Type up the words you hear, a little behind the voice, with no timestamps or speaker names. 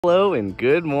Hello and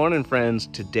good morning, friends.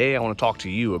 Today I want to talk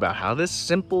to you about how this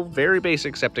simple, very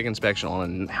basic septic inspection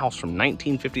on a house from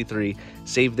 1953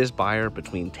 saved this buyer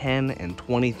between $10,000 and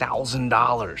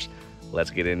 $20,000. Let's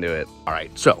get into it. All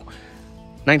right, so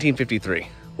 1953,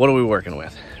 what are we working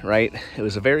with, right? It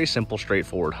was a very simple,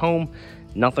 straightforward home,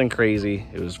 nothing crazy.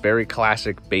 It was very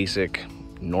classic, basic,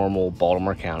 normal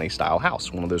Baltimore County style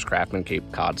house, one of those Craftsman Cape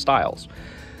Cod styles.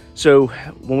 So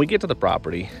when we get to the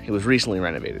property, it was recently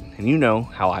renovated, and you know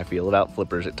how I feel about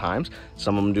flippers at times.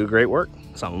 Some of them do great work,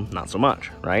 some of them not so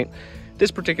much, right?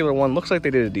 This particular one looks like they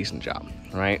did a decent job,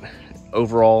 right?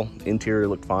 Overall, interior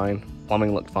looked fine,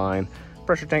 plumbing looked fine,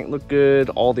 pressure tank looked good,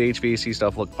 all the HVAC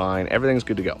stuff looked fine, everything's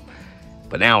good to go.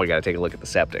 But now we gotta take a look at the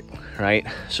septic, right?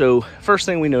 So first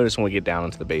thing we notice when we get down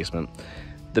into the basement,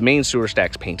 the main sewer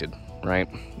stack's painted, right?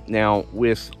 Now,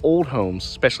 with old homes,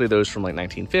 especially those from like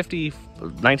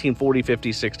 1940,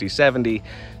 50, 60, 70,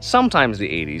 sometimes the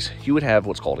 80s, you would have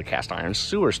what's called a cast iron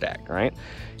sewer stack, right?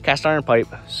 Cast iron pipe,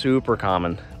 super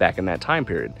common back in that time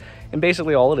period. And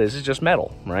basically all it is just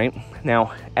metal, right?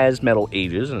 Now, as metal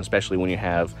ages, and especially when you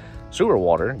have sewer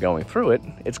water going through it,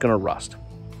 it's gonna rust.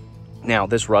 Now,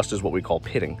 this rust is what we call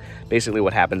pitting. Basically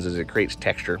what happens is it creates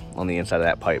texture on the inside of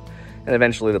that pipe, and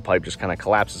eventually the pipe just kind of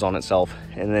collapses on itself,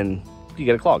 and then you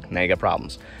get a clog. Now you got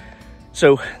problems.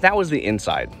 So that was the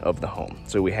inside of the home.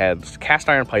 So we had cast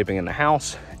iron piping in the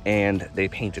house, and they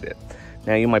painted it.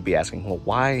 Now you might be asking, well,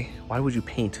 why would you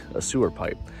paint a sewer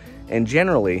pipe? And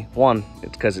generally, one,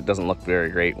 it's because it doesn't look very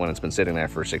great when it's been sitting there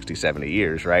for 60, 70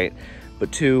 years, right?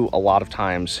 But two, a lot of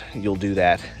times you'll do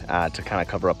that to kind of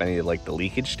cover up any of like the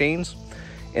leakage stains.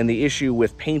 And the issue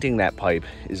with painting that pipe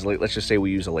is, let's just say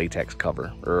we use a latex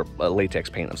cover or a latex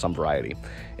paint of some variety.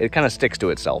 It kind of sticks to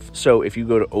itself. So if you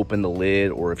go to open the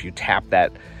lid, or if you tap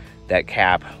that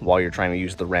cap while you're trying to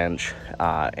use the wrench,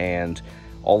 and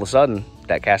all of a sudden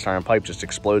that cast iron pipe just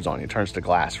explodes on you, turns to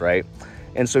glass, right?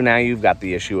 And so now you've got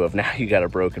the issue of, now you got a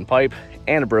broken pipe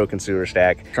and a broken sewer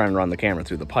stack trying to run the camera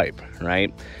through the pipe,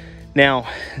 right? Now,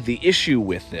 the issue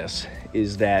with this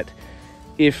is that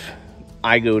if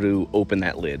I go to open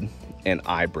that lid and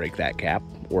I break that cap,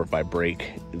 or if I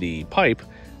break the pipe,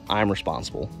 I'm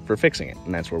responsible for fixing it.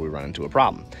 And that's where we run into a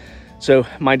problem. So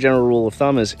my general rule of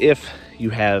thumb is, if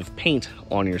you have paint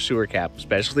on your sewer cap,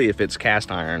 especially if it's cast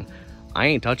iron, I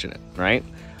ain't touching it, right?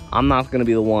 I'm not gonna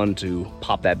be the one to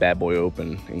pop that bad boy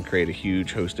open and create a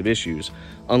huge host of issues,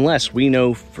 unless we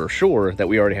know for sure that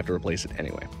we already have to replace it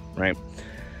anyway, right?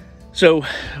 So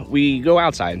we go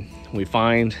outside, we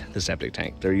find the septic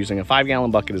tank. They're using a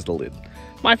 5-gallon bucket as the lid.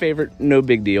 My favorite, no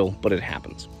big deal, but it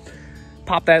happens.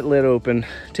 Pop that lid open,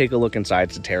 take a look inside.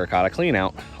 It's a terracotta clean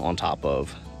out on top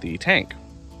of the tank.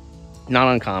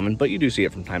 Not uncommon, but you do see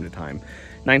it from time to time.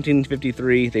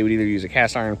 1953, they would either use a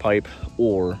cast iron pipe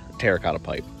or terracotta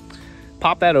pipe.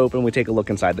 Pop that open, we take a look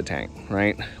inside the tank,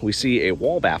 right? We see a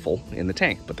wall baffle in the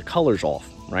tank, but the color's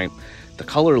off, right? The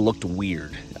color looked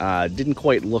weird. Didn't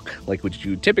quite look like what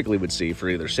you typically would see for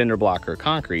either cinder block or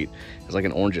concrete. It's like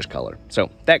an orangish color.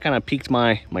 So that kind of piqued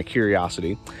my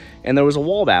curiosity. And there was a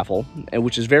wall baffle,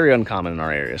 which is very uncommon in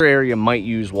our area. Our area might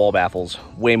use wall baffles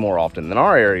way more often than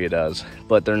our area does,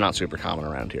 but they're not super common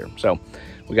around here. So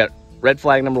we got red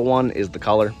flag number 1 is the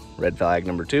color. Red flag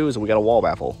number 2 is we got a wall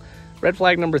baffle. Red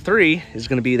flag number 3 is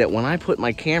going to be that when I put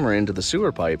my camera into the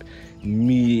sewer pipe,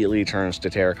 immediately turns to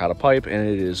terracotta pipe, and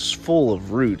it is full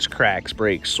of roots, cracks,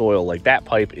 breaks, soil. Like, that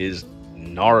pipe is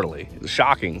gnarly. It's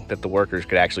shocking that the workers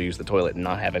could actually use the toilet and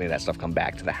not have any of that stuff come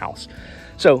back to the house.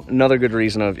 So another good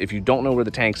reason of, if you don't know where the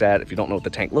tank's at, if you don't know what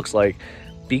the tank looks like,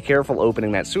 be careful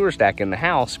opening that sewer stack in the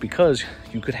house, because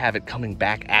you could have it coming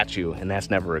back at you, and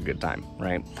that's never a good time,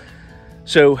 right?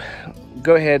 So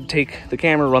go ahead, take the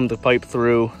camera, run the pipe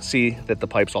through, see that the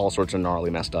pipe's all sorts of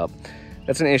gnarly messed up.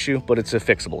 That's an issue, but it's a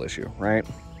fixable issue, right?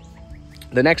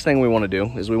 The next thing we want to do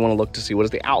is we want to look to see, what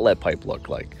does the outlet pipe look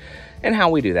like? And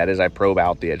how we do that is I probe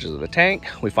out the edges of the tank,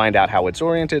 we find out how it's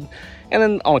oriented, and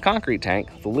then on a concrete tank,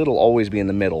 the lid will always be in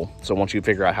the middle. So once you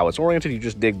figure out how it's oriented, you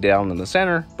just dig down in the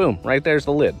center, boom, right there's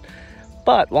the lid.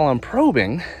 But while I'm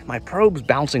probing, my probe's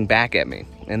bouncing back at me,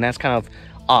 and that's kind of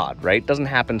odd, right? Doesn't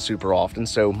happen super often.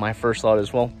 So my first thought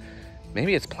is, well,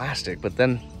 maybe it's plastic, but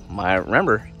then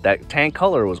remember that tank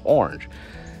color was orange.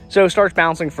 So it starts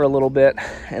bouncing for a little bit,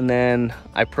 and then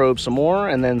I probe some more,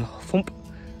 and then thump,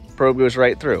 probe goes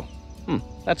right through.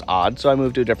 That's odd. So I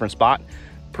move to a different spot,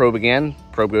 probe again,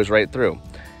 probe goes right through.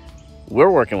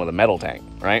 We're working with a metal tank,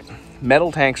 right?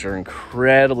 Metal tanks are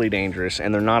incredibly dangerous,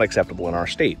 and they're not acceptable in our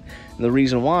state. And the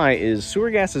reason why is sewer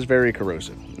gas is very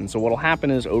corrosive. And so what'll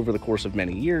happen is, over the course of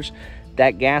many years,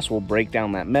 that gas will break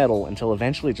down that metal until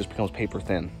eventually it just becomes paper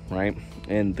thin, right?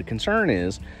 And the concern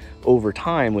is, over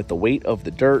time, with the weight of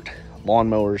the dirt,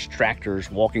 lawnmowers, tractors,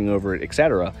 walking over it,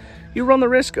 etc., you run the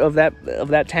risk of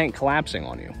that tank collapsing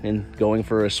on you and going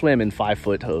for a swim in 5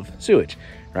 foot of sewage,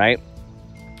 right?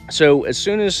 So as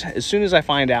soon as I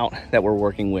find out that we're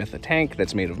working with a tank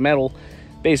that's made of metal,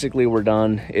 basically we're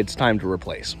done. It's time to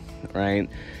replace, right?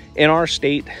 In our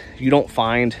state, you don't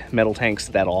find metal tanks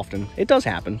that often. It does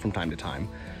happen from time to time.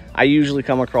 I usually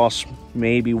come across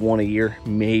maybe one a year,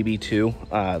 maybe two.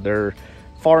 They're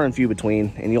far and few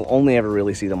between, and you'll only ever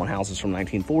really see them on houses from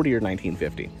 1940 or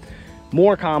 1950.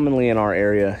 More commonly in our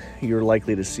area, you're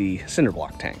likely to see cinder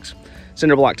block tanks.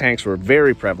 Cinder block tanks were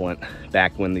very prevalent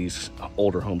back when these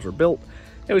older homes were built.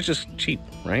 It was just cheap,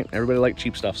 right? Everybody liked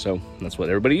cheap stuff, so that's what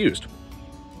everybody used.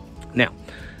 Now,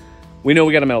 we know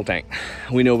we got a metal tank.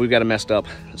 We know we've got a messed up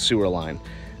sewer line.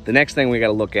 The next thing we got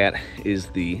to look at is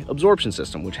the absorption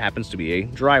system, which happens to be a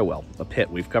dry well, a pit.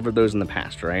 We've covered those in the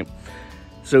past, right?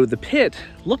 So the pit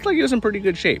looked like it was in pretty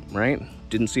good shape, right?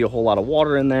 Didn't see a whole lot of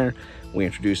water in there. We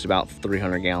introduced about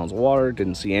 300 gallons of water,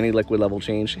 didn't see any liquid level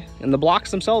change, and the blocks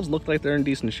themselves looked like they're in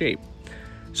decent shape.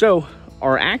 So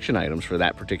our action items for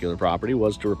that particular property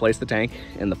was to replace the tank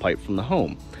and the pipe from the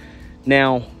home.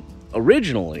 Now,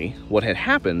 originally, what had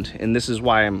happened, and this is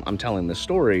why I'm telling this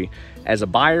story, as a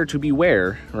buyer to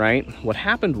beware, right? What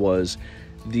happened was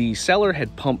the seller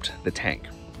had pumped the tank,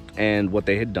 and what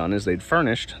they had done is they'd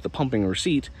furnished the pumping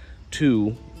receipt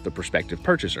to the prospective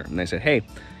purchaser. And they said, hey,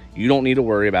 you don't need to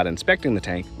worry about inspecting the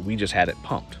tank. We just had it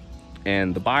pumped.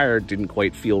 And the buyer didn't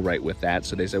quite feel right with that.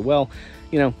 So they said, well,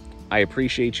 you know, I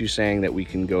appreciate you saying that we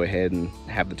can go ahead and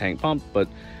have the tank pumped, but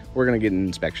we're going to get an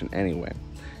inspection anyway.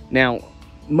 Now,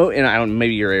 and I don't,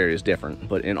 maybe your area is different,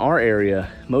 but in our area,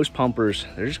 most pumpers,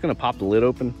 they're just going to pop the lid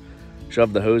open,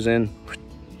 shove the hose in,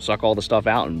 suck all the stuff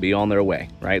out, and be on their way,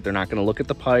 right? They're not going to look at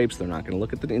the pipes. They're not going to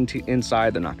look at the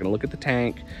inside. They're not going to look at the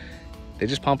tank. They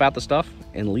just pump out the stuff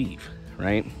and leave,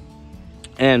 right?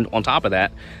 And on top of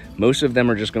that, most of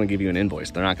them are just going to give you an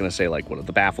invoice. They're not going to say, like, what do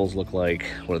the baffles look like,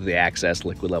 what do the access,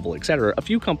 liquid level, etc. A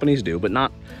few companies do, but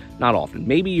not often.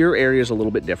 Maybe your area is a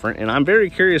little bit different, and I'm very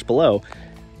curious below.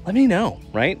 Let me know,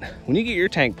 right? When you get your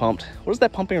tank pumped, what does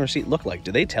that pumping receipt look like?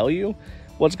 Do they tell you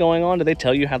what's going on? Do they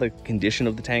tell you how the condition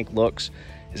of the tank looks?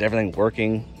 Is everything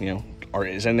working? You know, or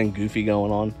is anything goofy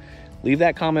going on? Leave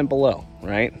that comment below,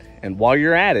 right? And while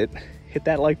you're at it, hit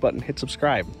that like button, hit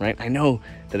subscribe, right? I know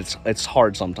that it's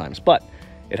hard sometimes, but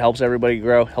it helps everybody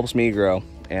grow, helps me grow,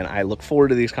 and I look forward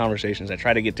to these conversations. I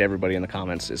try to get to everybody in the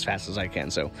comments as fast as I can.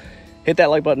 So hit that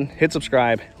like button, hit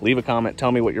subscribe, leave a comment,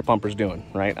 tell me what your pumper's doing,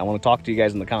 right? I want to talk to you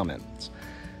guys in the comments.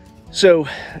 So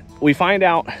we find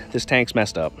out this tank's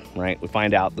messed up, right? We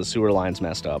find out the sewer line's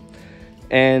messed up,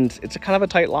 and it's a kind of a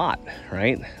tight lot,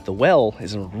 right? The well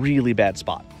is in a really bad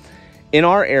spot. In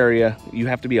our area, you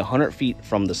have to be 100 feet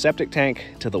from the septic tank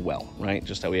to the well, right?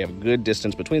 Just so we have a good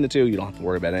distance between the two. You don't have to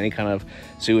worry about any kind of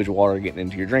sewage water getting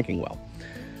into your drinking well.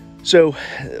 So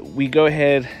we go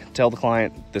ahead, tell the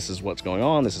client, this is what's going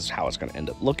on, this is how it's going to end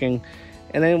up looking,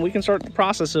 and then we can start the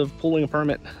process of pulling a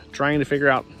permit, trying to figure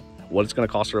out what it's going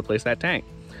to cost to replace that tank.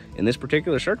 In this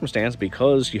particular circumstance,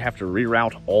 because you have to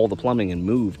reroute all the plumbing and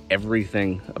move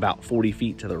everything about 40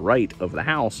 feet to the right of the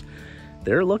house,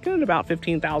 they're looking at about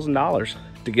 $15,000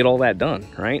 to get all that done,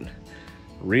 right?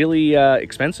 Really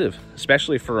expensive,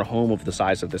 especially for a home of the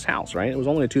size of this house, right? It was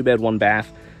only a 2-bed,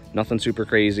 1-bath, nothing super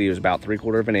crazy. It was about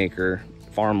 3/4 of an acre,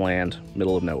 farmland,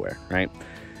 middle of nowhere, right?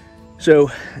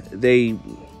 So they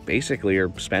basically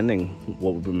are spending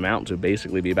what would amount to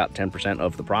basically be about 10%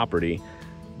 of the property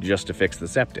just to fix the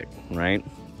septic, right?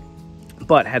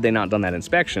 But had they not done that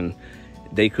inspection,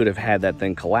 they could have had that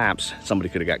thing collapse. Somebody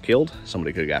could have got killed,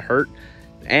 somebody could have got hurt,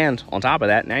 and on top of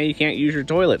that, now you can't use your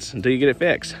toilets until you get it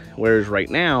fixed. Whereas right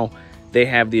now, they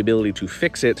have the ability to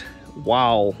fix it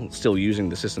while still using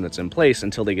the system that's in place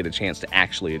until they get a chance to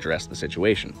actually address the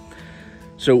situation.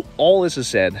 So all this is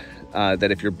said,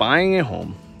 that if you're buying a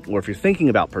home, or if you're thinking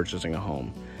about purchasing a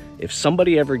home, if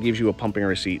somebody ever gives you a pumping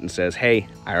receipt and says, hey,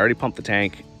 I already pumped the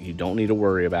tank, you don't need to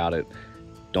worry about it,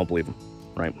 don't believe them,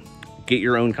 right? Get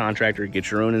your own contractor,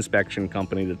 get your own inspection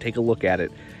company to take a look at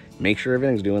it, make sure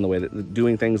everything's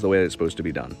doing things the way that it's supposed to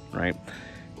be done, right?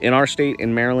 In our state,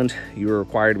 in Maryland, you are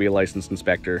required to be a licensed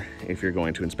inspector if you're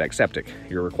going to inspect septic.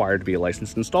 You're required to be a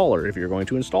licensed installer if you're going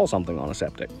to install something on a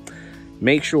septic.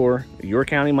 Make sure, your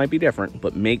county might be different,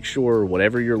 but make sure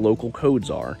whatever your local codes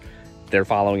are, they're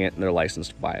following it and they're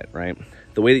licensed by it, right?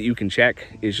 The way that you can check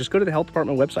is just go to the health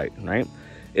department website, right?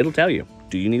 It'll tell you,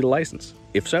 do you need a license?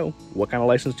 If so, what kind of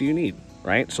license do you need,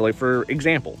 right? So like for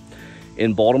example,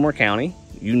 in Baltimore County,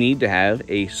 you need to have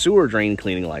a sewer drain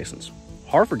cleaning license.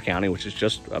 Harford County, which is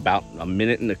just about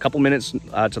a couple minutes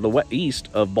to the east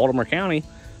of Baltimore County,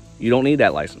 you don't need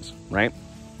that license, right?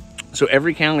 So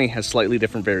every county has slightly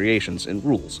different variations and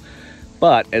rules.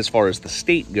 But as far as the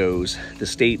state goes, the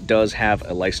state does have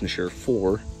a licensure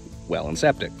for well and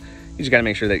septic. You just got to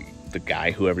make sure that the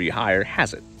guy, whoever you hire,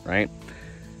 has it, right?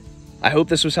 I hope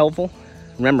this was helpful.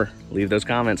 Remember, leave those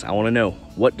comments. I want to know,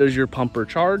 what does your pumper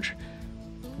charge?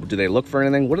 Do they look for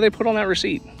anything? What do they put on that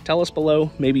receipt? Tell us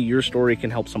below. Maybe your story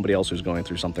can help somebody else who's going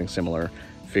through something similar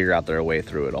figure out their way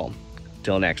through it all.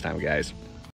 Till next time, guys.